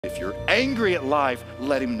If you're angry at life,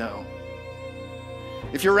 let him know.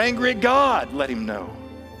 If you're angry at God, let him know.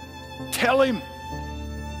 Tell him,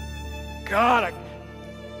 God,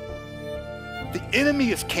 the enemy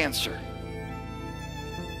is cancer.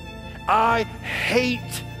 I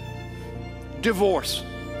hate divorce.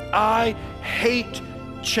 I hate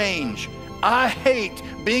change. I hate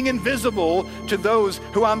being invisible to those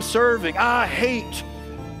who I'm serving. I hate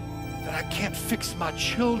that I can't fix my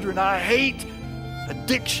children. I hate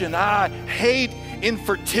addiction. I hate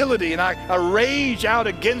infertility, and I rage out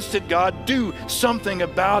against it. God, do something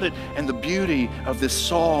about it. And the beauty of this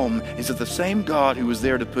psalm is that the same God who was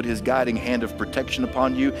there to put his guiding hand of protection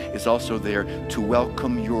upon you is also there to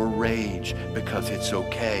welcome your rage, because it's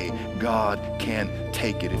okay. God can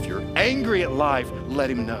take it. If you're angry at life, let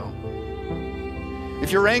him know.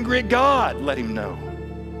 If you're angry at God, let him know.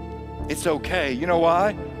 It's okay. You know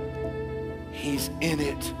why? He's in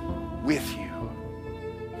it with you.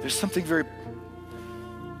 There's something very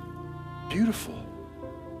beautiful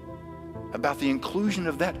about the inclusion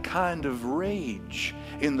of that kind of rage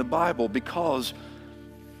in the Bible, because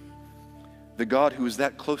the God who is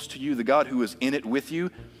that close to you, the God who is in it with you,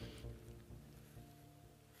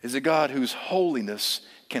 is a God whose holiness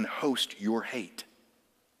can host your hate.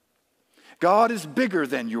 God is bigger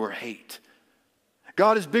than your hate.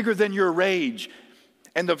 God is bigger than your rage.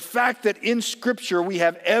 And the fact that in Scripture we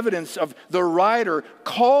have evidence of the writer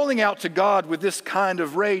calling out to God with this kind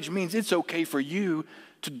of rage means it's okay for you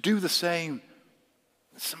to do the same.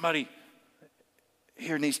 Somebody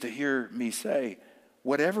here needs to hear me say,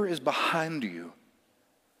 whatever is behind you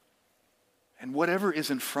and whatever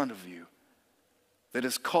is in front of you that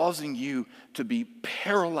is causing you to be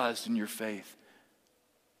paralyzed in your faith,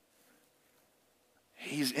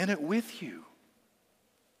 he's in it with you.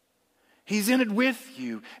 He's in it with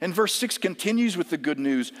you. And verse 6 continues with the good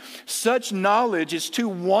news. Such knowledge is too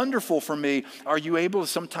wonderful for me. Are you able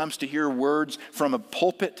sometimes to hear words from a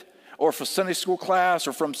pulpit or from Sunday school class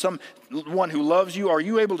or from someone who loves you? Are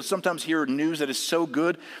you able to sometimes hear news that is so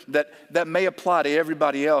good that may apply to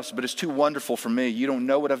everybody else, but it's too wonderful for me? You don't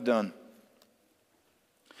know what I've done.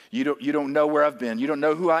 You don't know where I've been. You don't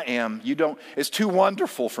know who I am. It's too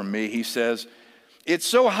wonderful for me, he says. It's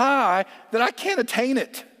so high that I can't attain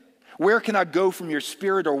it. Where can I go from your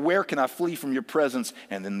spirit, or where can I flee from your presence?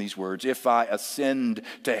 And then these words, if I ascend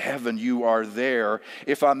to heaven, you are there.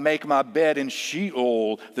 If I make my bed in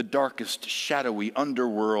Sheol, the darkest shadowy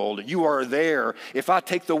underworld, you are there. If I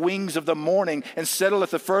take the wings of the morning and settle at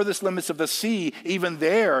the furthest limits of the sea, even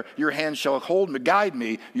there your hand shall hold me, guide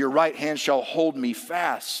me, your right hand shall hold me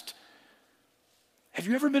fast. Have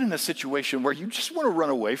you ever been in a situation where you just want to run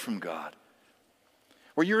away from God?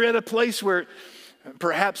 Where you're at a place where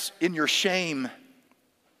perhaps in your shame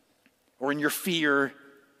or in your fear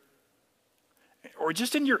or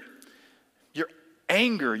just in your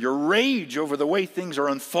anger, your rage over the way things are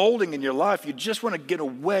unfolding in your life, you just want to get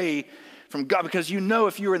away from God, because you know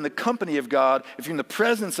if you're in the company of God, if you're in the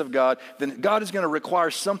presence of God, then God is going to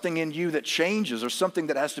require something in you that changes, or something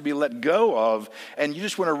that has to be let go of, and you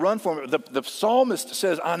just want to run from it. The psalmist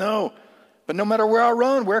says, I know, but no matter where I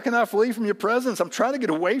run, where can I flee from your presence? I'm trying to get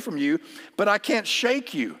away from you, but I can't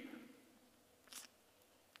shake you.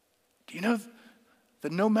 Do you know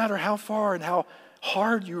that no matter how far and how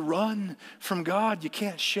hard you run from God, you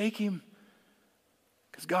can't shake him?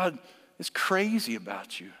 Because God is crazy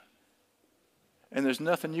about you, and there's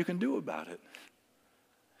nothing you can do about it.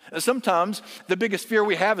 And sometimes the biggest fear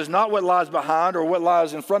we have is not what lies behind or what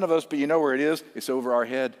lies in front of us, but you know where it is. It's over our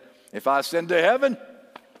head. If I ascend to heaven,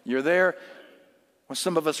 you're there. What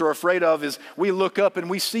some of us are afraid of is we look up and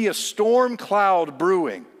we see a storm cloud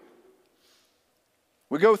brewing.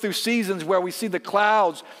 We go through seasons where we see the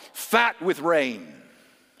clouds fat with rain,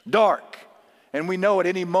 dark, and we know at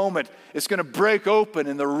any moment it's going to break open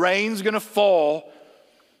and the rain's going to fall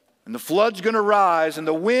and the flood's going to rise and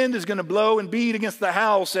the wind is going to blow and beat against the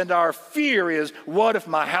house, and our fear is, what if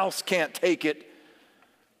my house can't take it?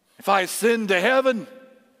 If I ascend to heaven,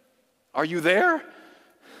 are you there?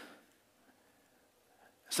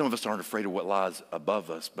 Some of us aren't afraid of what lies above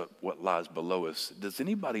us, but what lies below us. Does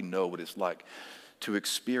anybody know what it's like to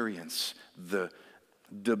experience the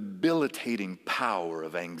debilitating power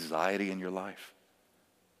of anxiety in your life?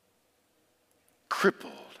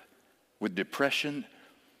 Crippled with depression.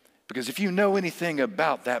 Because if you know anything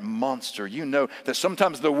about that monster, you know that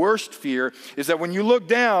sometimes the worst fear is that when you look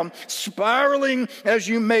down, spiraling as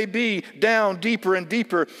you may be down deeper and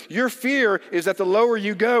deeper, your fear is that the lower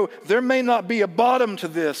you go, there may not be a bottom to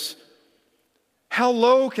this. How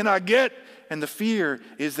low can I get? And the fear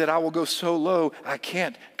is that I will go so low, I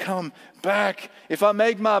can't come back. If I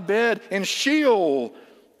make my bed in Sheol,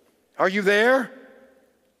 Are you there?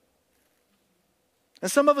 And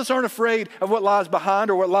some of us aren't afraid of what lies behind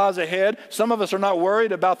or what lies ahead. Some of us are not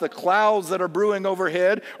worried about the clouds that are brewing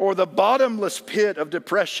overhead or the bottomless pit of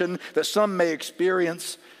depression that some may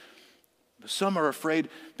experience. But some are afraid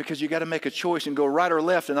because you got to make a choice and go right or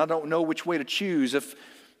left, and I don't know which way to choose. If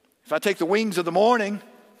I take the wings of the morning,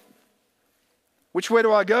 which way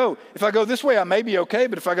do I go? If I go this way, I may be okay,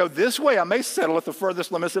 but if I go this way, I may settle at the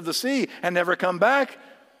furthest limits of the sea and never come back.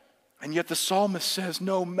 And yet the psalmist says,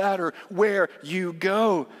 no matter where you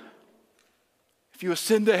go, if you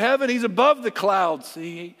ascend to heaven, he's above the clouds.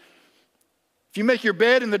 See? If you make your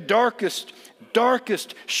bed in the darkest,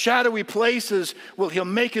 shadowy places, well, he'll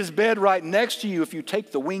make his bed right next to you. If you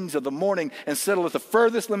take the wings of the morning and settle at the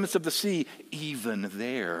furthest limits of the sea, even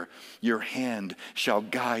there your hand shall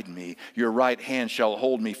guide me. Your right hand shall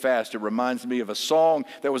hold me fast. It reminds me of a song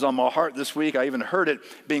that was on my heart this week. I even heard it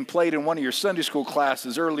being played in one of your Sunday school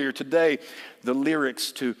classes earlier today. The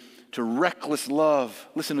lyrics to Reckless Love.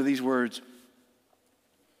 Listen to these words.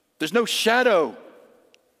 There's no shadow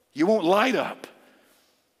you won't light up,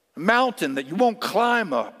 a mountain that you won't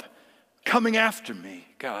climb up, coming after me,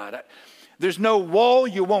 God. There's no wall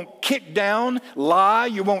you won't kick down, lie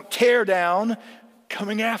you won't tear down,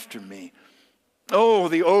 coming after me. Oh,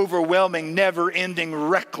 the overwhelming, never-ending,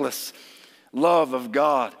 reckless love of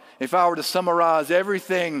God. If I were to summarize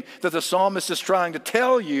everything that the psalmist is trying to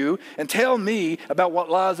tell you and tell me about what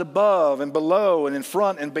lies above and below and in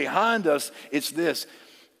front and behind us, it's this: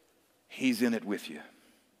 he's in it with you.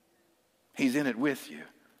 He's in it with you.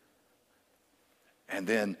 And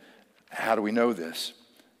then, how do we know this?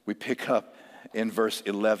 We pick up in verse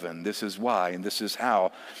 11. This is why, and this is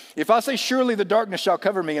how. If I say, surely the darkness shall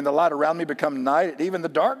cover me, and the light around me become night, even the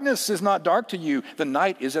darkness is not dark to you. The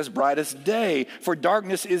night is as bright as day, for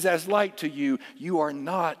darkness is as light to you. You are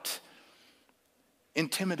not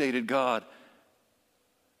intimidated, God,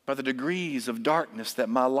 by the degrees of darkness that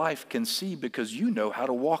my life can see, because you know how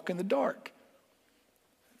to walk in the dark.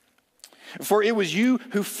 For it was you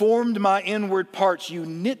who formed my inward parts. You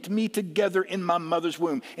knit me together in my mother's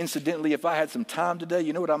womb. Incidentally, if I had some time today,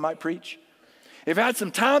 you know what I might preach? If I had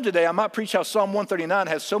some time today, I might preach how Psalm 139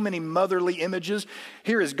 has so many motherly images.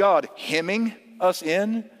 Here is God hemming us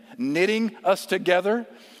in, knitting us together.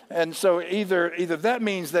 And so either that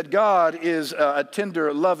means that God is a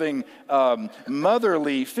tender, loving,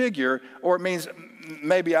 motherly figure, or it means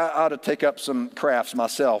maybe I ought to take up some crafts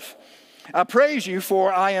myself. I praise you,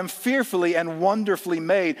 for I am fearfully and wonderfully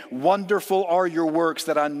made. Wonderful are your works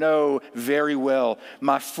that I know very well.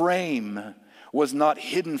 My frame was not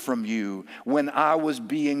hidden from you when I was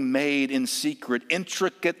being made in secret,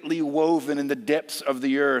 intricately woven in the depths of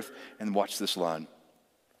the earth. And watch this line.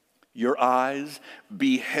 Your eyes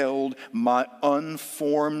beheld my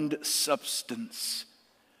unformed substance.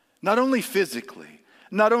 Not only physically,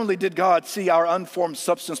 not only did God see our unformed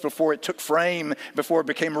substance before it took frame, before it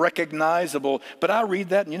became recognizable, but I read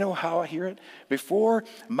that and you know how I hear it? Before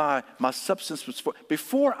my substance was formed,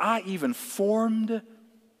 before I even formed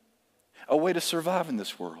a way to survive in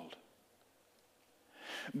this world.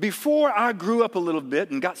 Before I grew up a little bit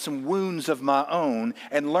and got some wounds of my own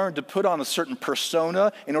and learned to put on a certain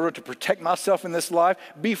persona in order to protect myself in this life,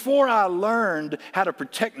 before I learned how to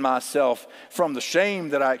protect myself from the shame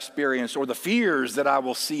that I experienced or the fears that I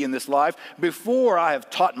will see in this life, before I have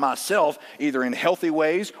taught myself either in healthy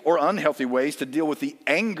ways or unhealthy ways to deal with the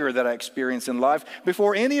anger that I experience in life,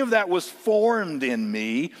 before any of that was formed in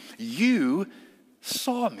me, you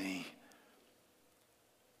saw me.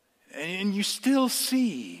 And you still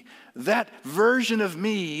see that version of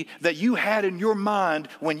me that you had in your mind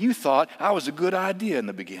when you thought I was a good idea in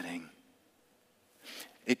the beginning.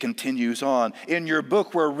 It continues on. In your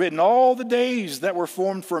book were written all the days that were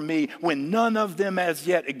formed for me when none of them as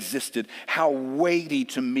yet existed. How weighty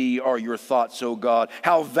to me are your thoughts, O God.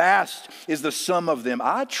 How vast is the sum of them.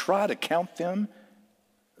 I try to count them.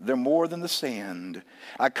 They're more than the sand.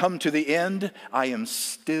 I come to the end. I am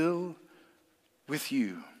still with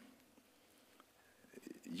you.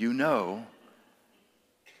 You know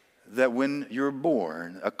that when you're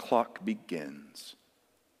born, a clock begins.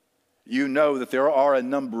 You know that there are a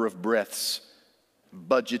number of breaths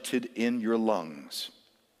budgeted in your lungs.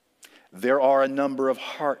 There are a number of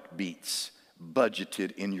heartbeats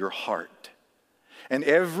budgeted in your heart. And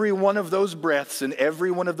every one of those breaths and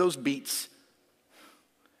every one of those beats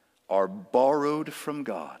are borrowed from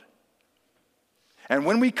God. And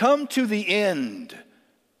when we come to the end,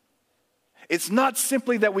 it's not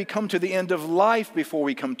simply that we come to the end of life before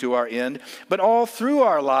we come to our end, but all through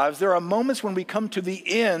our lives, there are moments when we come to the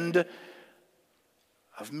end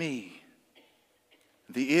of me,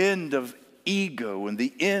 the end of ego and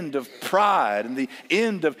the end of pride and the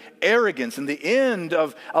end of arrogance and the end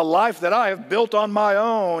of a life that I have built on my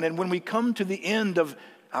own. And when we come to the end of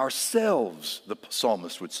ourselves, the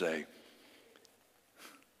psalmist would say,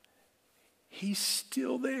 He's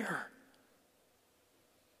still there.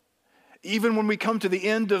 Even when we come to the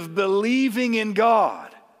end of believing in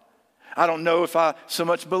God, I don't know if I so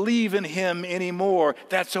much believe in Him anymore.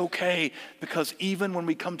 That's okay, because even when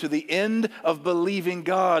we come to the end of believing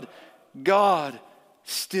God, God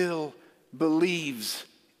still believes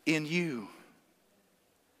in you.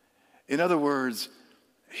 In other words,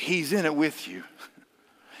 He's in it with you.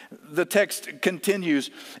 The text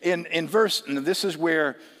continues in verse, and this is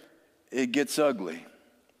where it gets ugly.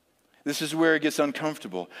 This is where it gets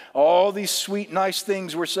uncomfortable. All these sweet, nice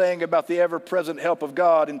things we're saying about the ever-present help of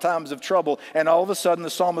God in times of trouble, and all of a sudden the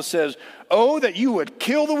psalmist says, "Oh, that you would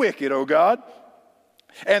kill the wicked, O God,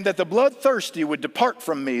 and that the bloodthirsty would depart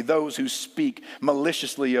from me, those who speak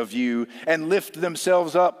maliciously of you and lift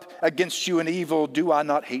themselves up against you in evil. Do I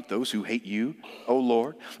not hate those who hate you, O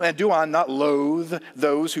Lord? And do I not loathe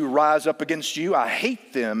those who rise up against you? I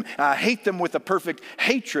hate them. I hate them with a perfect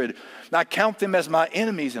hatred. I count them as my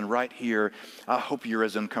enemies." And right here, I hope you're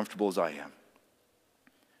as uncomfortable as I am.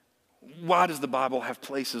 Why does the Bible have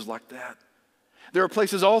places like that? There are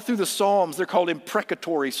places all through the Psalms, they're called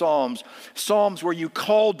imprecatory Psalms. Psalms where you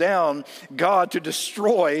call down God to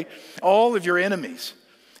destroy all of your enemies.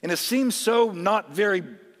 And it seems so not very,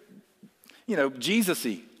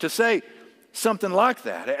 Jesus-y to say something like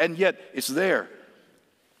that. And yet it's there.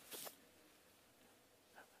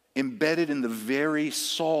 Embedded in the very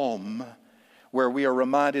psalm where we are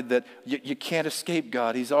reminded that you can't escape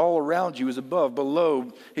God. He's all around you. He's above,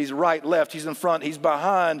 below. He's right, left. He's in front. He's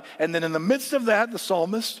behind. And then in the midst of that, the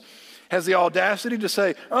psalmist has the audacity to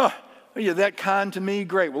say, "Oh, you're that kind to me?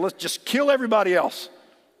 Great. Well, let's just kill everybody else."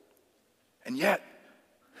 And yet,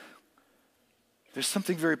 there's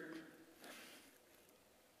something very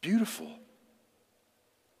beautiful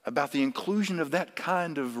about the inclusion of that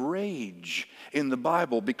kind of rage in the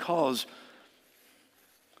Bible, because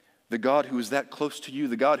the God who is that close to you,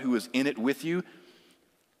 the God who is in it with you,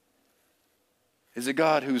 is a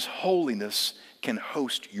God whose holiness can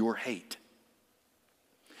host your hate.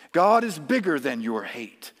 God is bigger than your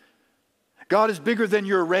hate. God is bigger than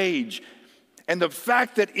your rage. And the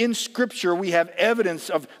fact that in Scripture we have evidence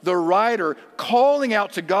of the writer calling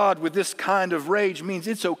out to God with this kind of rage means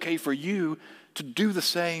it's okay for you to do the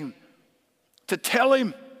same. To tell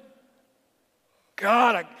Him,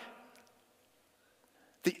 "God,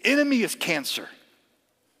 the enemy is cancer.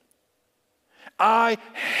 I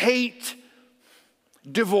hate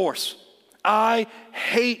divorce. I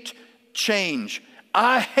hate change.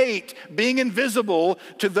 I hate being invisible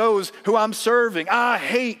to those who I'm serving. I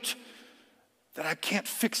hate that I can't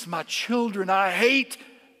fix my children. I hate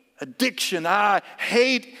addiction. I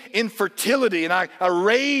hate infertility, and I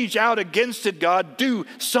rage out against it. God, do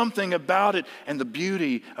something about it." And the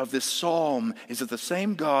beauty of this psalm is that the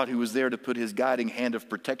same God who is there to put His guiding hand of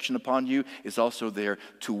protection upon you is also there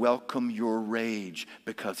to welcome your rage,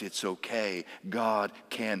 because it's okay. God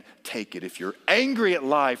can take it. If you're angry at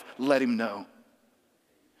life, let Him know.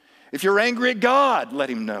 If you're angry at God,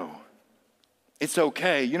 let Him know. It's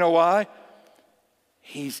okay. You know why?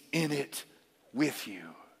 He's in it with you.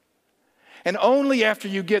 And only after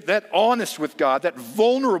you get that honest with God, that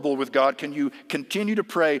vulnerable with God, can you continue to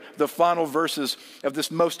pray the final verses of this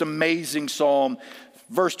most amazing psalm.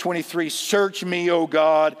 Verse 23, "Search me, O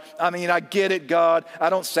God." I mean, I get it, God. I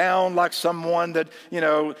don't sound like someone that,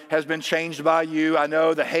 has been changed by you. I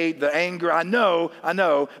know the hate, the anger. I know,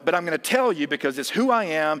 but I'm going to tell you because it's who I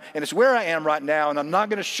am and it's where I am right now, and I'm not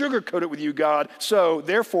going to sugarcoat it with you, God. So,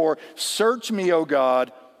 therefore, search me, O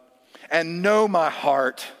God, and know my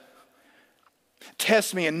heart.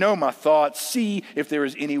 Test me and know my thoughts. See if there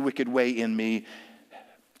is any wicked way in me,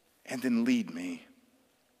 and then lead me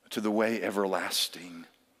to the way everlasting.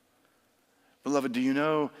 Beloved, do you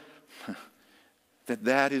know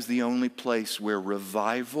that is the only place where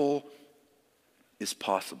revival is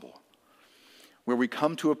possible? Where we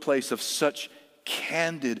come to a place of such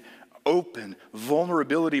candid, open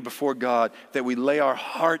vulnerability before God that we lay our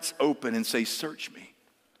hearts open and say, "Search me.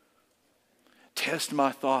 Test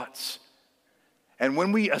my thoughts." And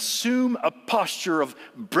when we assume a posture of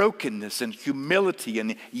brokenness and humility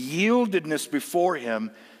and yieldedness before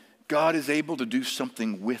Him, God is able to do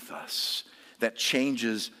something with us that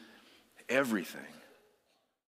changes everything.